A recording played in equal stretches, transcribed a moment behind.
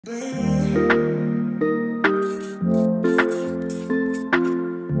I'm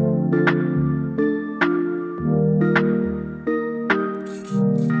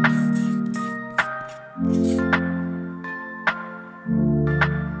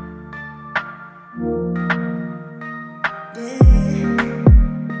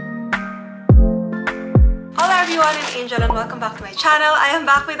Angel and welcome back to my channel. I am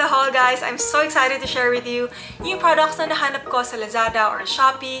back with the haul, guys. I'm so excited to share with you new products na nahanap ko sa Lazada or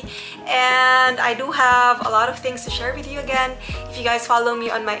Shopee. And I do have a lot of things to share with you again. If you guys follow me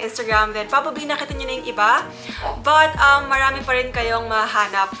on my Instagram, then probably nakita nyo na yung iba. But marami pa rin kayong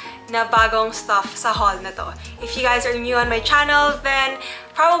mahanap na bagong stuff sa haul na to. If you guys are new on my channel, then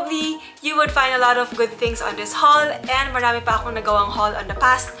probably you would find a lot of good things on this haul. And marami pa akong nagawang haul on the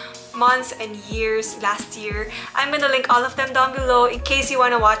past months and years last year. I'm gonna link all of them down below in case you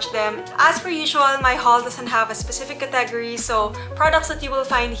want to watch them. As per usual, my haul doesn't have a specific category, so products that you will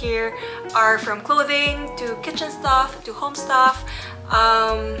find here are from clothing to kitchen stuff to home stuff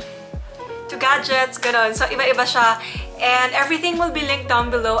to gadgets, ganon. So iba-iba siya, and everything will be linked down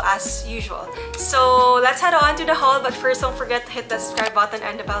below as usual. So let's head on to the haul, but first don't forget to hit the subscribe button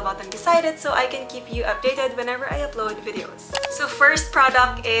and the bell button beside it so I can keep you updated whenever I upload videos. So first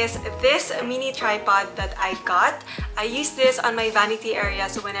product is this mini tripod that I got. I use this on my vanity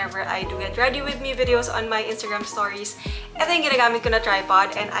area, so whenever I do get ready with me videos on my Instagram stories, ito yung ginagamit ko na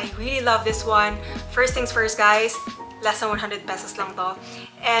tripod, and I really love this one. First things first, guys, less than 100 pesos lang to.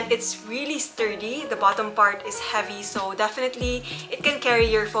 And it's really sturdy. The bottom part is heavy, so definitely it can carry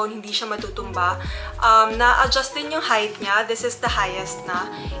your phone, hindi siya matutumba. Na-adjust din yung height niya. This is the highest na,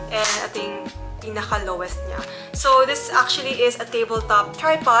 and I think pinaka-lowest niya. So this actually is a tabletop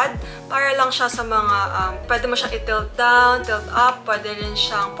tripod. Para lang siya sa mga, pwede mo siyang i-tilt down, tilt up, pwede rin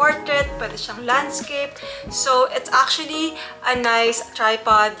siyang portrait, pwede siyang landscape. So it's actually a nice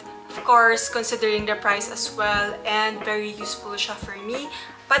tripod. Of course, considering the price as well, and very useful siya for me.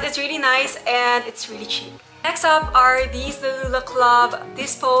 But it's really nice and it's really cheap. Next up are these, the Lula Club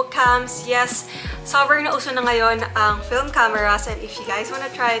Dispo Cams. Yes, sobrang nauso na ngayon ang film cameras, and if you guys want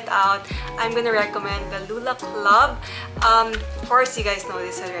to try it out, I'm gonna recommend the Lula Club. Of course, you guys know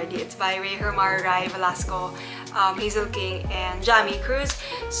this already. It's by Ray Hermar, Rai Velasco, Hazel King, and Jamie Cruz.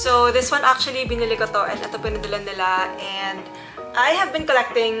 So this one actually binili ko to, and ito pinadala nila, and I have been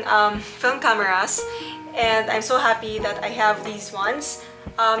collecting film cameras, and I'm so happy that I have these ones.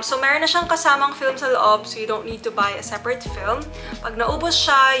 So meron na siyang kasamang film sa loob, so you don't need to buy a separate film. Pag naubos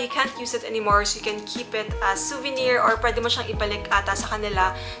siya, you can't use it anymore, so you can keep it as souvenir, or pwede mo siyang ibalik ata sa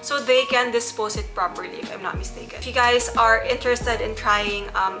kanila so they can dispose it properly, if I'm not mistaken. If you guys are interested in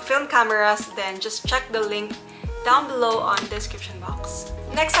trying film cameras, then just check the link down below on the description box.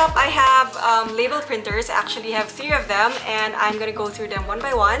 Next up, I have label printers. I actually have 3 of them, and I'm gonna go through them one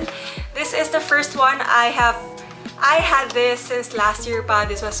by one. This is the first one. I had this since last year pa.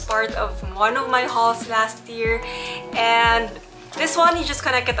 This was part of one of my hauls last year, and this one, you just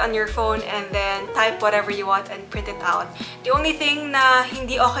connect it on your phone and then type whatever you want and print it out. The only thing na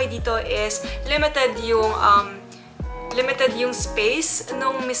hindi okay dito is limited yung space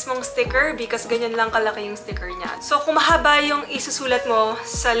nung mismong sticker, because ganyan lang kalaki yung sticker niya. So kung mahaba yung isusulat mo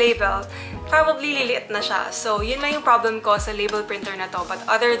sa label, probably liliit na siya. So yun lang yung problem ko sa label printer na to. But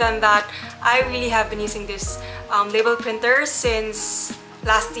other than that, I really have been using this label printer since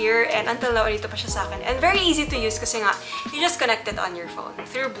last year, and until now, dito pa siya sa akin. And very easy to use kasi nga, you just connect it on your phone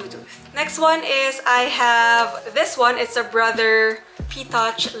through Bluetooth. Next one is, I have this one. It's a Brother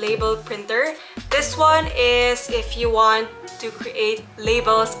P-Touch label printer. This one is if you want to create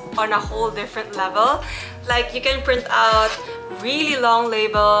labels on a whole different level. Like, you can print out really long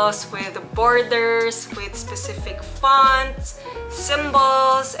labels with borders, with specific fonts,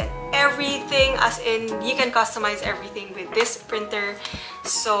 symbols, and everything, as in you can customize everything with this printer.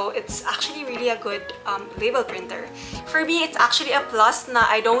 So it's actually really a good label printer. For me, it's actually a plus na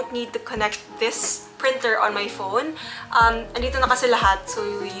I don't need to connect this printer on my phone. Andito na kasi lahat. So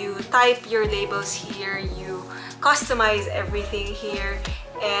you type your labels here, you customize everything here,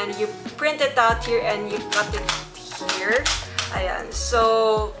 and you print it out here and you cut it here. Ayan.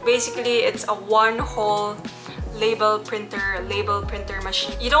 So basically, it's a one whole label printer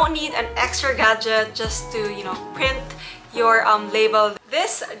machine. You don't need an extra gadget just to, you know, print your label.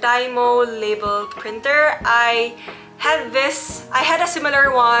 This Dymo label printer, I had a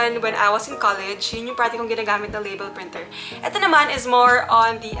similar one when I was in college. Yun yung party kong ginagamit na label printer. Ito naman is more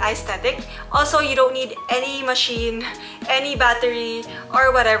on the aesthetic. Also, you don't need any machine, any battery,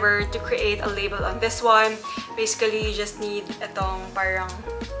 or whatever to create a label on this one. Basically, you just need itong parang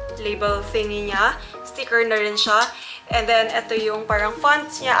label thingy niya. Sticker na rin siya. And then, ito yung parang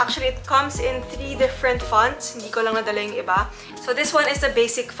fonts niya. Actually, it comes in 3 different fonts. Hindi ko lang nadala yung iba. So, this one is the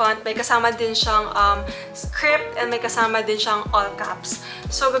basic font. May kasama din siyang script and may kasama din siyang all caps.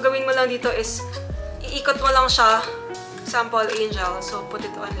 So, gagawin mo lang dito is, iikot mo lang siya. Example, Angel. So, put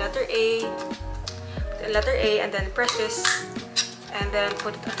it on letter A. Put it on letter A and then press this. And then,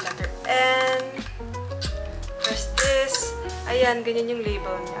 put it on letter N. Press this. Ayan, ganyan yung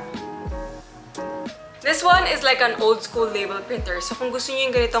label niya. This one is like an old school label printer. So kung gusto niyo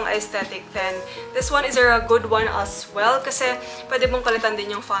yung ganitong aesthetic, then this one is a good one as well. Kasi pwede mong palitan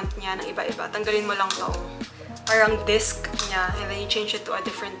din yung font niya ng iba-iba. Tanggalin mo lang tong parang disc niya and then you change it to a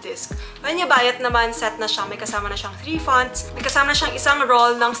different disc. When you buy it naman, set na siya. May kasama na siyang 3 fonts. May kasama na siyang isang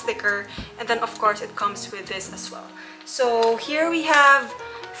roll ng sticker. And then of course, it comes with this as well. So here we have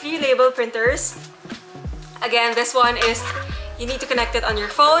 3 label printers. Again, this one is you need to connect it on your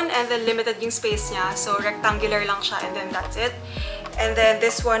phone and then limited yung space niya. So, rectangular lang siya and then that's it. And then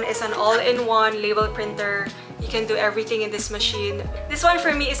this one is an all-in-one label printer. You can do everything in this machine. This one for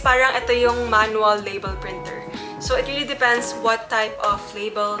me is parang ito yung manual label printer. So, it really depends what type of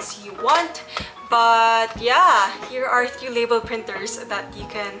labels you want. But yeah, here are 3 label printers that you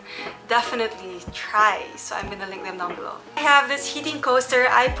can definitely try. So I'm gonna link them down below. I have this heating coaster.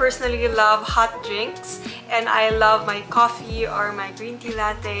 I personally love hot drinks and I love my coffee or my green tea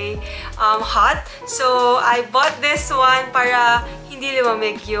latte hot. So I bought this one para hindi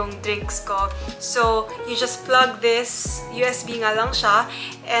lumamig yung drinks ko. So you just plug this, USB nga lang siya,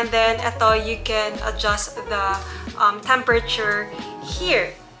 and then ito you can adjust the temperature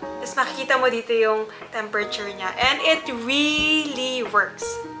here. Tapos makikita mo dito yung temperature niya. And it really works.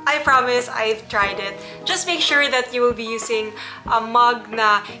 I promise, I've tried it. Just make sure that you will be using a mug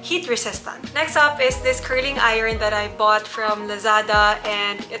na heat resistant. Next up is this curling iron that I bought from Lazada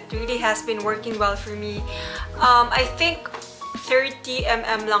and it really has been working well for me. I think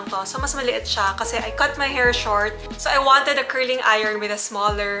 30mm lang to. So, mas maliit siya kasi I cut my hair short. So, I wanted a curling iron with a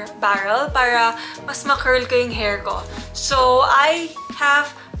smaller barrel para mas ma-curl ko yung hair ko. So, I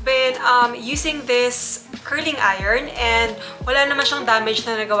have been using this curling iron and wala naman siyang damage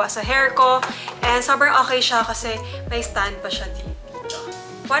na nagawa sa hair ko and sobrang okay siya kasi may stand pa siya dito.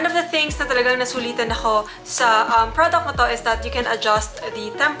 One of the things na talagang nasulitan ako sa product mo to is that you can adjust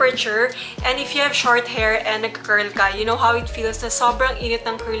the temperature and if you have short hair and nag-curl ka, you know how it feels na sobrang init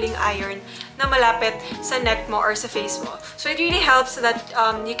ng curling iron na malapit sa neck mo or sa face mo. So it really helps that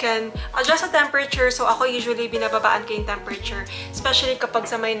you can adjust the temperature. So ako usually binababaan ko yung temperature, especially kapag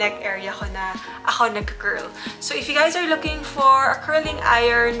sa my neck area ko na ako nag-curl. So if you guys are looking for a curling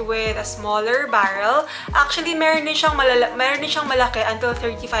iron with a smaller barrel, actually meron din siyang malaki until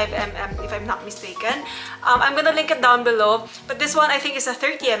 35mm if I'm not mistaken. I'm gonna link it down below. But this one I think is a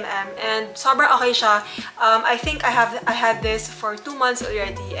 30mm and sobrang okay siya. I think I had this for 2 months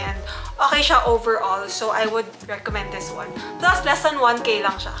already and okay siya overall. So I would recommend this one. Plus less than 1K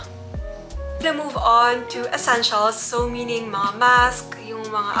lang siya. To move on to essentials, so meaning mga mask, yung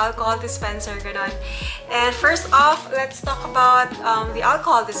mga alcohol dispenser, ganun. And first off, let's talk about the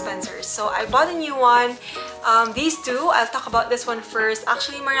alcohol dispensers. So I bought a new one. These two, I'll talk about this one first.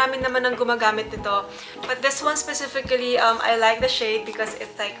 Actually, marami naman ang gumagamit nito. But this one specifically, I like the shade because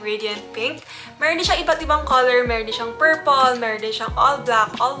it's like radiant pink. Meron din siyang iba't ibang color. Meron din siyang purple, meron din siyang all black,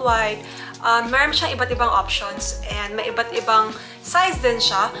 all white. Meron siyang iba't ibang options and may iba't ibang size din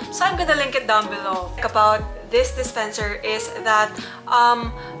siya. So I'm gonna link it down below. About this dispenser is that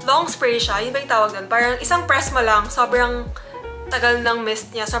long spray siya. Yun ba yung tawag doon? Parang isang press mo lang, sobrang tagal ng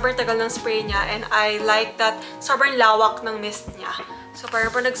mist niya, sobrang tagal ng spray niya, and I like that sobrang lawak ng mist niya. So parang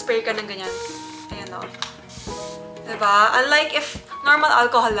pag nag-spray ka ng ganyan, ayan o. Diba? Unlike if normal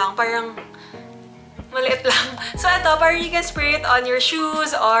alcohol lang, parang maliit lang. So ito, parang you can spray it on your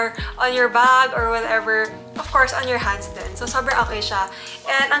shoes or on your bag or whatever. Of course, on your hands din. So sobrang okay siya.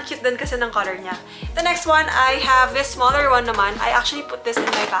 And ang cute din kasi ng color niya. The next one, I have this smaller one naman. I actually put this in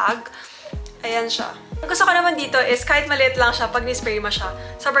my bag. Ayan siya. Ang gusto ko naman dito is kahit maliit lang siya, pag ni-spray mo siya,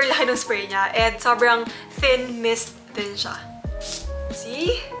 sobrang laki ng spray niya. And sobrang thin mist din siya.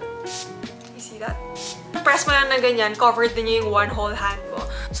 See? You see that? Press mo lang na ganyan, covered din niya yung one whole hand mo.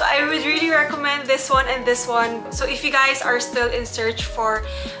 So I would really recommend this one and this one. So if you guys are still in search for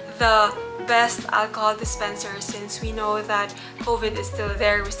the best alcohol dispenser, since we know that COVID is still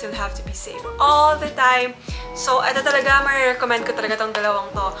there, we still have to be safe all the time. So ito talaga, marirecommend ko talaga tong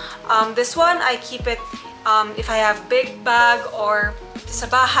dalawang to. This one, I keep it if I have big bag or sa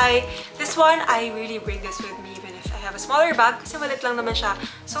bahay. This one, I really bring this with me even if I have a smaller bag kasi malit lang naman siya.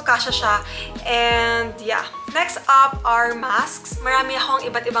 So, kasha siya. And yeah. Next up are masks. Marami akong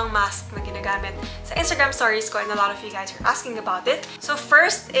iba't ibang mask na ginagamit sa Instagram stories ko and a lot of you guys are asking about it. So,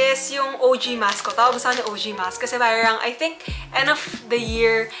 first is yung OG mask ko. Tawag sa OG mask kasi parang I think end of the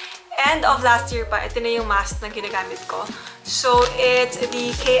year, end of last year pa, ito na yung mask na ginagamit ko. So, it's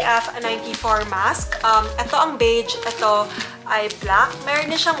the KF94 mask. Ito ang beige, ito ay black.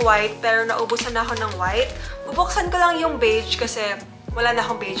 Meron din siyang white, pero naubusan na ako ng white. Bubuksan ko lang yung beige kasi wala na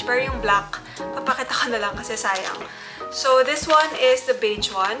akong beige, pero yung black, papakita ko na lang kasi sayang. So, this one is the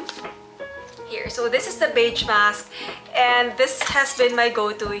beige one. Here. So, this is the beige mask. And this has been my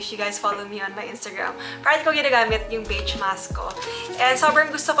go-to if you guys follow me on my Instagram. Parang ko ginagamit yung beige mask ko. And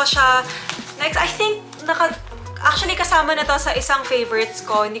sobrang gusto ko siya. Next, I think, actually, kasama na to sa isang favorites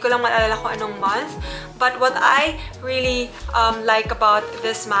ko. Hindi ko lang maalala kung anong month. But what I really like about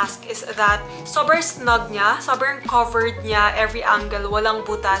this mask is that sobrang snug niya. Sobrang covered niya every angle. Walang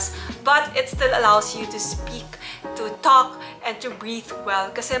butas. But it still allows you to speak, to talk, and to breathe well.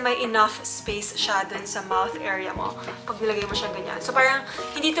 Kasi may enough space siya dun sa mouth area mo. Pag nilagay mo siya ganyan. So parang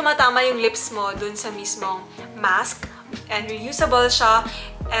hindi tumatama yung lips mo dun sa mismong mask. And reusable siya.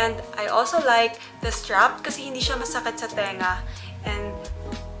 And I also like the strap kasi hindi siya masakit sa tenga. And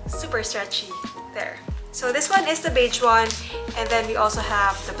super stretchy. There. So this one is the beige one. And then we also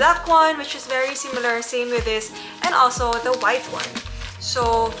have the black one, which is very similar. Same with this. And also the white one.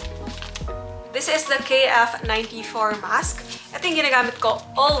 So this is the KF94 mask. Ito yung ginagamit ko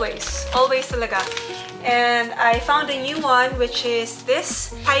always. Always talaga. And I found a new one, which is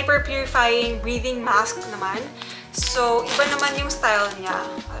this hyper-purifying breathing mask naman. So, iba naman yung style niya.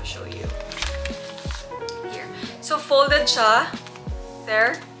 I'll show you. Here. So, folded siya.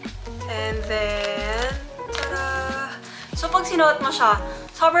 There. And then, tada! So, pag sinuot mo siya,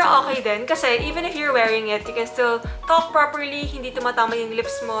 sobrang okay din. Kasi, even if you're wearing it, you can still talk properly. Hindi tumatama yung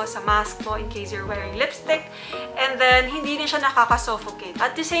lips mo sa mask mo in case you're wearing lipstick. And then, hindi din siya nakaka-suffocate.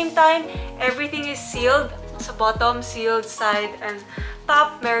 At the same time, everything is sealed. Sa bottom, sealed, side, and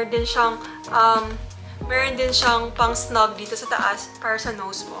top. Meron din siyang pang-snug dito sa taas para sa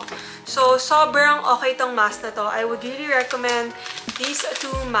nose mo. So, sobrang okay tong mask na to. I would really recommend these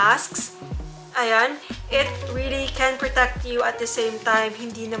two masks. Ayan. It really can protect you at the same time.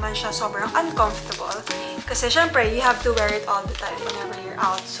 Hindi naman siya sobrang uncomfortable. Kasi, syempre, you have to wear it all the time whenever you're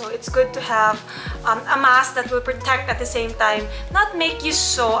out. So, it's good to have a mask that will protect at the same time, not make you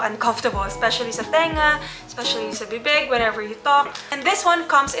so uncomfortable, especially sa tenga, especially sa bibig, whenever you talk. And this one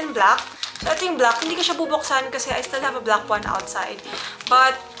comes in black. So, ito yung black. Hindi ko siya bubuksan kasi I still have a black one outside.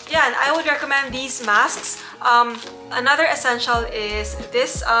 But, yan, I would recommend these masks. Another essential is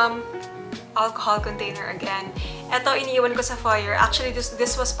this alcohol container again. Ito, iniiwan ko sa foyer. Actually,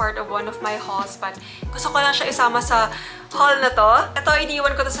 this was part of one of my hauls, but gusto ko lang siya isama sa haul na to. Ito,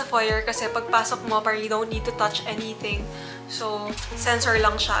 iniiwan ko to sa foyer kasi pagpasok mo, parang you don't need to touch anything. So, sensor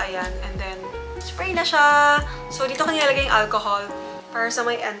lang siya, ayan. And then, spray na siya. So, dito ko nilalagay yung alcohol para sa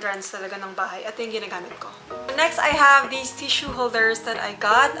may entrance talaga ng bahay. Ito yung ginagamit ko. Next, I have these tissue holders that I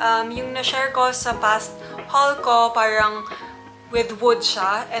got. Yung na-share ko sa past haul ko, parang with wood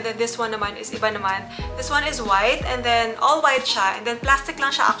siya. And then this one naman is iba naman. This one is white and then all white siya. And then plastic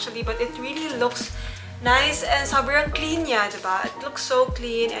lang siya actually, but it really looks nice and sobrang clean niya, diba? It looks so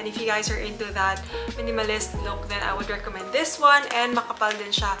clean, and if you guys are into that minimalist look, then I would recommend this one, and makapal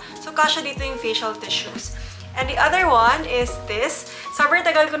din siya. So kasha dito yung facial tissues. And the other one is this. Sobrang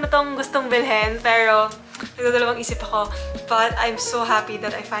tagal ko na tong gustong bilhin, pero nagdadalawang isip ako. But I'm so happy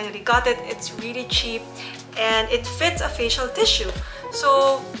that I finally got it. It's really cheap. And it fits a facial tissue.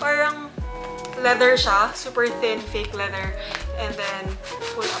 So, parang leather siya. Super thin, fake leather. And then,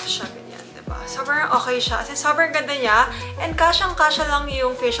 pull up siya ganyan, diba? Sobrang okay siya. Kasi sobrang ganda niya. And kasyang-kasya lang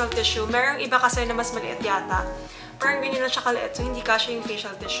yung facial tissue. Merong iba kasi na mas maliit yata. Parang ganyan lang siya kaliit. So, hindi kasya yung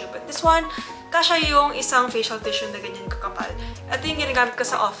facial tissue. But this one, kasya yung isang facial tissue na ganyan kakapal. Ito yung ginagamit ko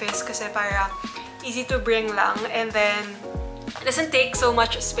sa office kasi para easy to bring lang. And then, it doesn't take so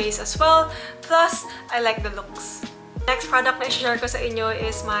much space as well. Plus, I like the looks. Next product na i-share ko sa inyo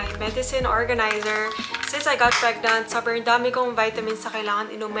is my medicine organizer. Since I got pregnant, sobrang dami kong vitamins na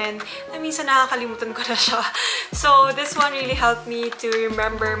kailangan inumin na minsan nakakalimutan ko na siya. So, this one really helped me to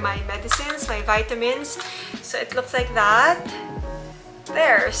remember my medicines, my vitamins. So, it looks like that.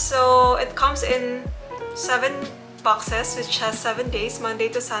 There. So, it comes in 7 boxes, which has 7 days, Monday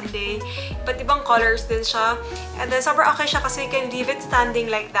to Sunday. Iba't ibang colors din siya. And then, sobrang okay siya kasi you can leave it standing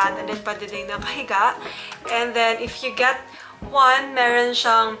like that and then pwede din nakahiga. And then, if you get one, meron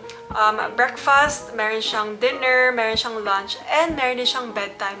siyang breakfast, meron siyang dinner, meron siyang lunch, and meron din siyang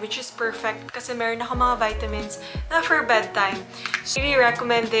bedtime, which is perfect kasi meron ako mga vitamins na for bedtime. So, I really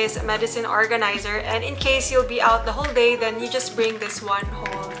recommend this medicine organizer, and in case you'll be out the whole day, then you just bring this one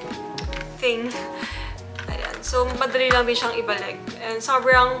whole thing. Ayan. So, madali lang din siyang ibalik. And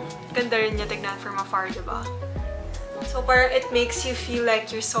sobrang ganda rin niya tignan from afar, diba? So, parang it makes you feel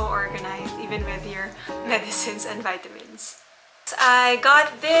like you're so organized even with your medicines and vitamins. I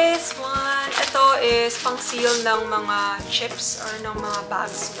got this one. Ito is pang-seal ng mga chips or ng mga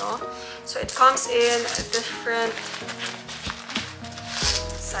bags nyo. So, it comes in different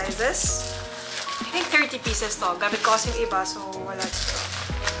sizes. I think 30 pieces to. Gamit ko kasing iba, so wala dito.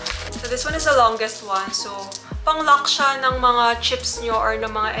 So, this one is the longest one. So, pang-lock siya ng mga chips nyo or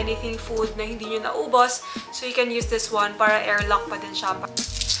ng mga anything food na hindi nyo naubos. So, you can use this one para airlock pa din siya.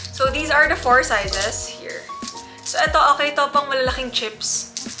 So, these are the 4 sizes here. So, ito, okay, ito pang malalaking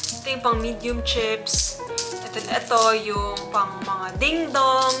chips. Ito yung pang medium chips. And then, ito yung pang mga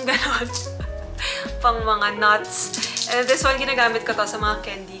ding-dong, ganon. Pang mga nuts. And this one, ginagamit ko to sa mga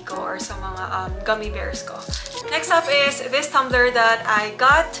candy ko or sa mga gummy bears ko. Next up is this tumbler that I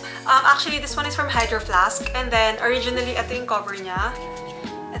got. Actually, this one is from Hydro Flask. And then, originally, ito yung cover niya.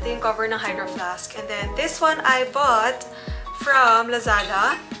 Ito yung cover ng Hydro Flask. And then, this one I bought from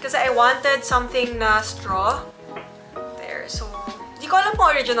Lazada kasi I wanted something na straw. So, di ko alam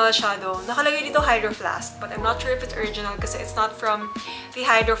kung original siya though. Nakalagay dito Hydro Flask, but I'm not sure if it's original kasi it's not from the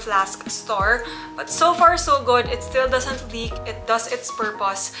Hydro Flask store. But so far, so good. It still doesn't leak. It does its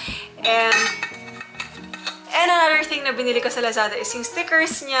purpose. And another thing na binili ko sa Lazada is yung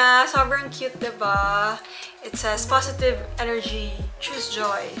stickers niya. Sobrang cute, diba? It says, positive energy, choose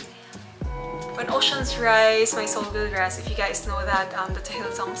joy. When oceans rise, my soul will rest. If you guys know that, that's a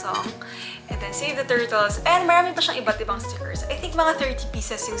Hillsong song. And then Save the Turtles. And marami pa siyang iba't ibang stickers. I think mga 30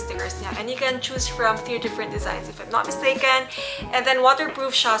 pieces yung stickers niya. And you can choose from 3 different designs if I'm not mistaken. And then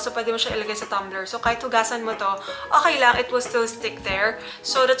waterproof siya, so pwede mo siya ilagay sa tumbler. So kahit hugasan mo to, okay lang, it will still stick there.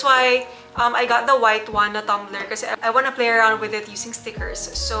 So that's why I got the white one na tumbler kasi I wanna play around with it using stickers.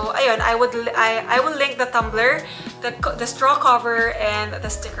 So ayun, I will link the tumbler, the straw cover, and the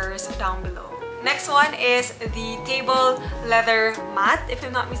stickers down below. Next one is the table leather mat. If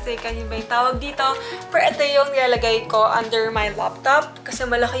I'm not mistaken, yun ba yung tawag dito? Pero ito yung nilalagay ko under my laptop kasi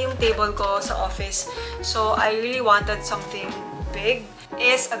malaki yung table ko sa office. So, I really wanted something big.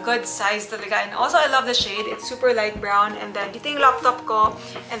 Is a good size talaga. And also, I love the shade. It's super light brown. And then, dito yung laptop ko.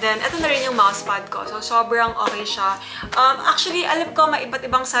 And then, ito na rin yung mousepad ko. So, sobrang okay siya. Actually, alam ko, may iba't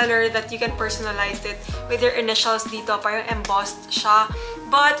ibang seller that you can personalize it with your initials dito. Parang embossed siya.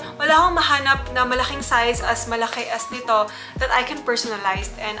 But, wala akong mahanap na malaking size as malaki as nito that I can personalize.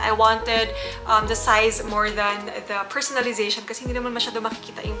 And I wanted the size more than the personalization kasi hindi naman masyado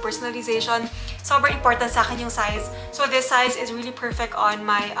makikita yung personalization. Sobrang important sa akin yung size. So, this size is really perfect on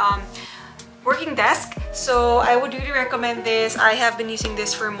my working desk. So, I would really recommend this. I have been using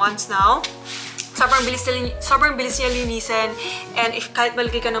this for months now. Sobrang bilis niya linisin. And if kahit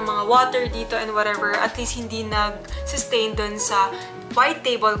malagay ka ng mga water dito and whatever, at least hindi nag-sustain dun sa white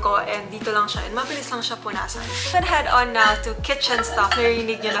table ko and dito lang siya. And mabilis lang siya punasan. We can head on now to kitchen stuff.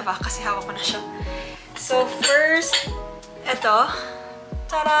 Narinig niyo na ba? Kasi hawak ko na siya. So first, eto.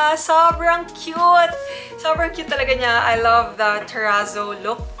 Tada! Sobrang cute! Sobrang cute talaga niya. I love the terrazzo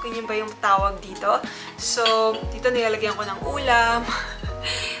look. Kung yun ba yung tawag dito. So, dito nilalagyan ko ng ulam.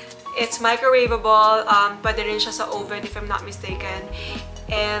 It's microwavable. Pwede rin siya sa oven if I'm not mistaken.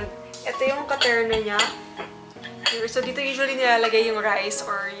 And ito yung katerno niya. So, dito usually nilalagay yung rice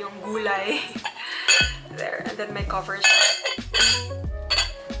or yung gulay. There. And then may cover siya.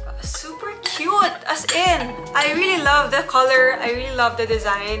 Super cute! As in, I really love the color. I really love the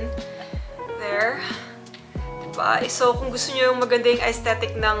design. There. Diba? So, kung gusto nyo yung maganda yung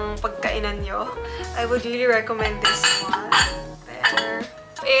aesthetic ng pagkainan nyo, I would really recommend this one. There.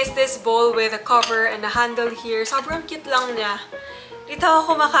 Is this bowl with a cover and a handle here. Sobrang cute lang niya. Dito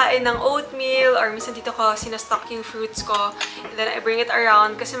ako kumakain ng oatmeal or minsan dito ko sinastock yung fruits ko. And then I bring it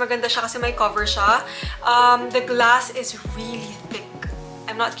around kasi maganda siya kasi may cover siya. The glass is really thick.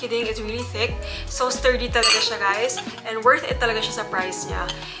 I'm not kidding, it's really thick. So sturdy talaga siya, guys. And worth it talaga siya sa price niya.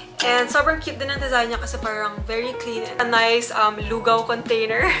 And sobrang cute din ang design niya kasi parang very clean. A nice lugaw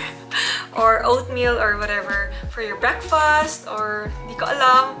container or oatmeal or whatever for your breakfast or di ko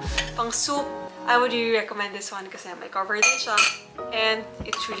alam, pang soup. I would really recommend this one kasi may cover din siya. And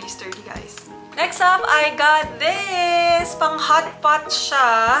it's really sturdy, guys. Next up, I got this! Pang hot pot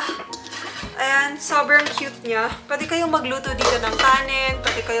siya. Ayan, sobrang cute niya. Pwede kayong magluto dito ng kanin.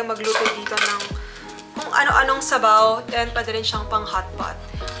 Pwede kayong magluto dito ng kung ano-anong sabaw, and pwede rin siyang pang hotpot.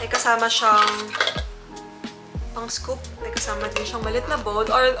 May kasama siyang pang scoop. May kasama din siyang malit na bowl.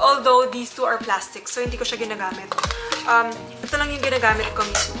 Although these two are plastic, so hindi ko siya ginagamit. Ito lang yung ginagamit ko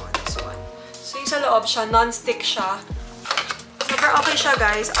mismo. This one. So yung sa loob siya, non-stick siya. Super okay siya,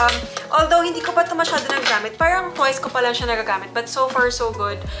 guys. Although hindi ko pa ito masyado nagagamit. Parang twice ko pa lang siya nagagamit. But so far, so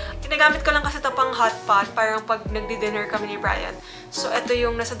good. Ginagamit ko lang kasi ito pang hot pot. Parang pag nagdi-dinner kami ni Brian. So, ito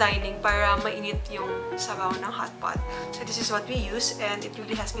yung nasa dining para mainit yung sabaw ng hot pot. So, this is what we use. And it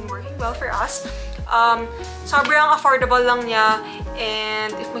really has been working well for us. Sobrang affordable lang niya.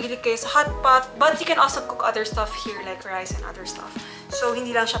 And if mahilig kayo sa hot pot, but you can also cook other stuff here like rice and other stuff. So,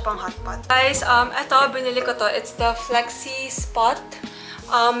 hindi lang siya pang hot pot. Guys, ito, binili ko to. It's the Flexi Spot.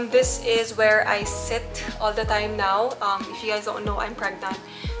 This is where I sit all the time now. If you guys don't know, I'm pregnant.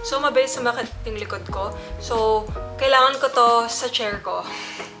 So, mabilis sumakit yung likod ko. So, kailangan ko to sa chair ko.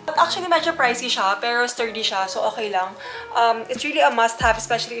 But actually, medyo pricey siya, pero sturdy siya, so okay lang. It's really a must-have,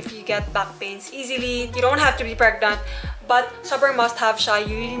 especially if you get back pains easily. You don't have to be pregnant, but sobrang must-have siya.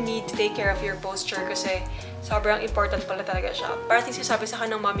 You really need to take care of your posture kasi sobrang important pala talaga siya. Parang sinasabi sa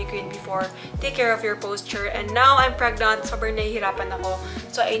akin ng mommy ko yun before, take care of your posture. And now I'm pregnant, sobrang nahihirapan ako.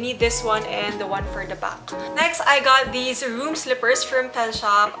 So I need this one and the one for the back. Next, I got these room slippers from Pen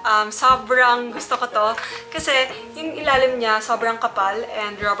Shop. Sobrang gusto ko to kasi yung ilalim niya sobrang kapal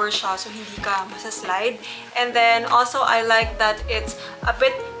and rubber siya, so hindi ka masaslide. And then also, I like that it's a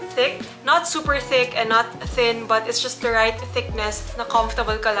bit thick. Not super thick and not thin, but it's just the right thickness na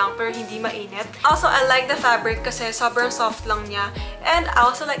comfortable ka lang pero hindi mainit. Also, I like the fabric kasi sobrang soft lang niya. And I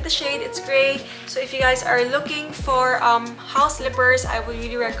also like the shade. It's gray. So if you guys are looking for house slippers, I would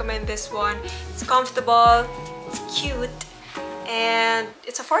really recommend this one. It's comfortable, it's cute, and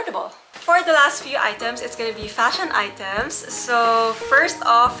it's affordable. For the last few items, it's gonna be fashion items. So first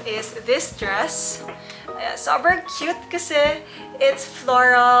off is this dress. Sobrang cute kasi it's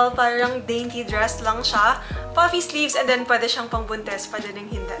floral, parang dainty dress lang siya. Puffy sleeves and then pwede siyang pangbuntes, pwede ding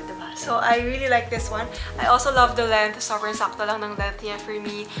hindi, diba? So I really like this one. I also love the length. Sobrang sakto lang ng length niya for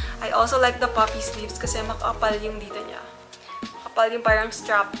me. I also like the puffy sleeves kasi makapal yung dito niya. Makapal yung parang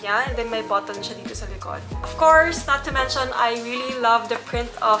strap niya and then may button siya dito sa likod. Of course, not to mention, I really love the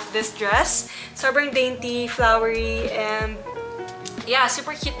print of this dress. Sobrang dainty, flowery, and yeah,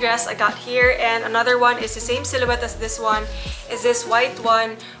 super cute dress I got here. And another one is the same silhouette as this one. Is this white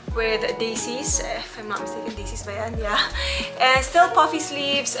one with daisies. If I'm not mistaken, daisies ba yan? Yeah. And still puffy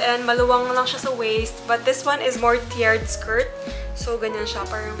sleeves and maluwang lang siya sa waist. But this one is more tiered skirt. So ganyan siya,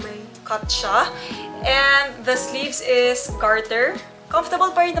 parang may cut siya. And the sleeves is garter.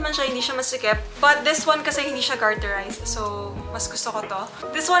 Comfortable pa rin naman siya, hindi siya masikip. But this one kasi hindi siya garterized. So, mas gusto ko to.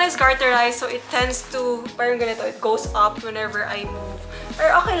 This one is garterized, so it tends to, parang ganito, it goes up whenever I move.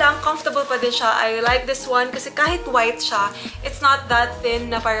 Pero okay lang, comfortable pa din siya. I like this one kasi kahit white siya, it's not that thin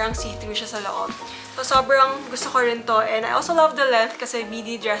na parang see-through siya sa loob. So, sobrang gusto ko rin to. And I also love the length kasi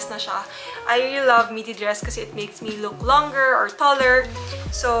midi dress na siya. I really love midi dress kasi it makes me look longer or taller.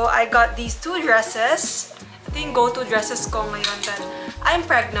 So, I got these two dresses. Ito yung go-to dresses ko ngayon that I'm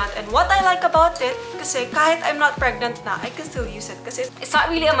pregnant. And what I like about it, kasi kahit I'm not pregnant na, I can still use it. Kasi it's not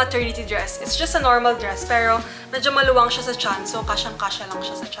really a maternity dress. It's just a normal dress. Pero medyo maluwang siya sa tiyan. So, kasyang-kasya lang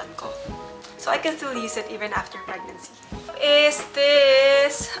siya sa tiyan ko. So, I can still use it even after pregnancy. Is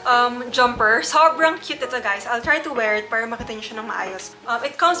this jumper. Sobrang cute ito, guys. I'll try to wear it para makita niyo siya ng maayos.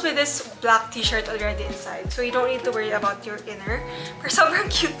 It comes with this black t-shirt already inside. So, you don't need to worry about your inner. Pero sobrang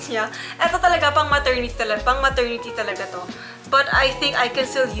cute niya. Ito talaga, pang maternity talaga to. But I think I can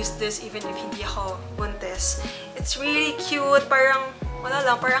still use this even if hindi ako buntis. It's really cute. Parang, wala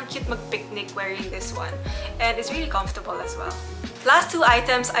lang, parang cute mag-picnic wearing this one. And it's really comfortable as well. Last two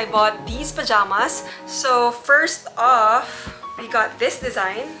items, I bought these pajamas. So first off, we got this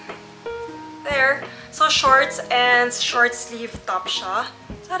design. There. So shorts and short sleeve top siya.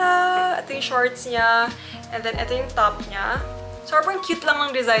 Tada! Ito yung shorts niya. And then ito yung top niya. Sobrang cute lang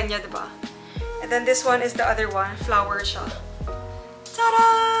ng design niya, diba? And then this one is the other one. Flower siya. Tada!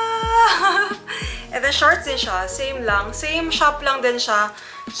 And then shorts din siya. Same lang. Same shop lang din siya.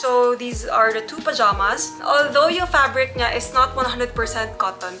 So, these are the two pajamas. Although yung fabric niya is not 100%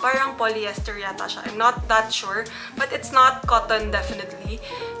 cotton, parang polyester yata siya. I'm not that sure, but it's not cotton definitely.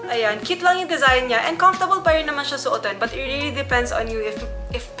 Ayan, cute lang yung design niya and comfortable pa rin naman siya suotin. But it really depends on you if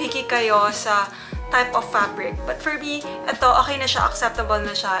picky kayo sa type of fabric. But for me, ito, okay na siya, acceptable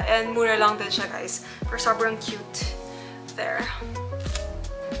na siya, and mura lang din siya, guys. For sobrang cute. There.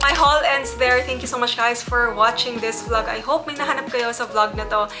 my haul ends there. Thank you so much guys for watching this vlog. I hope may nahanap kayo sa vlog na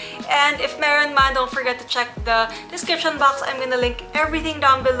to. And if meron man, don't forget to check the description box. I'm gonna link everything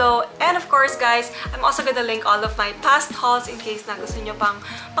down below. And of course guys, I'm also gonna link all of my past hauls in case na gusto nyo pang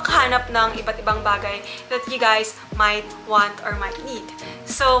makahanap ng iba't ibang bagay that you guys might want or might need.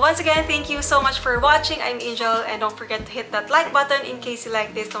 So once again, thank you so much for watching. I'm Angel, and don't forget to hit that like button in case you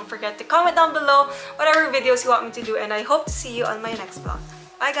like this. Don't forget to comment down below whatever videos you want me to do, and I hope to see you on my next vlog.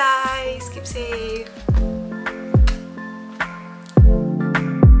 Bye guys! Keep safe!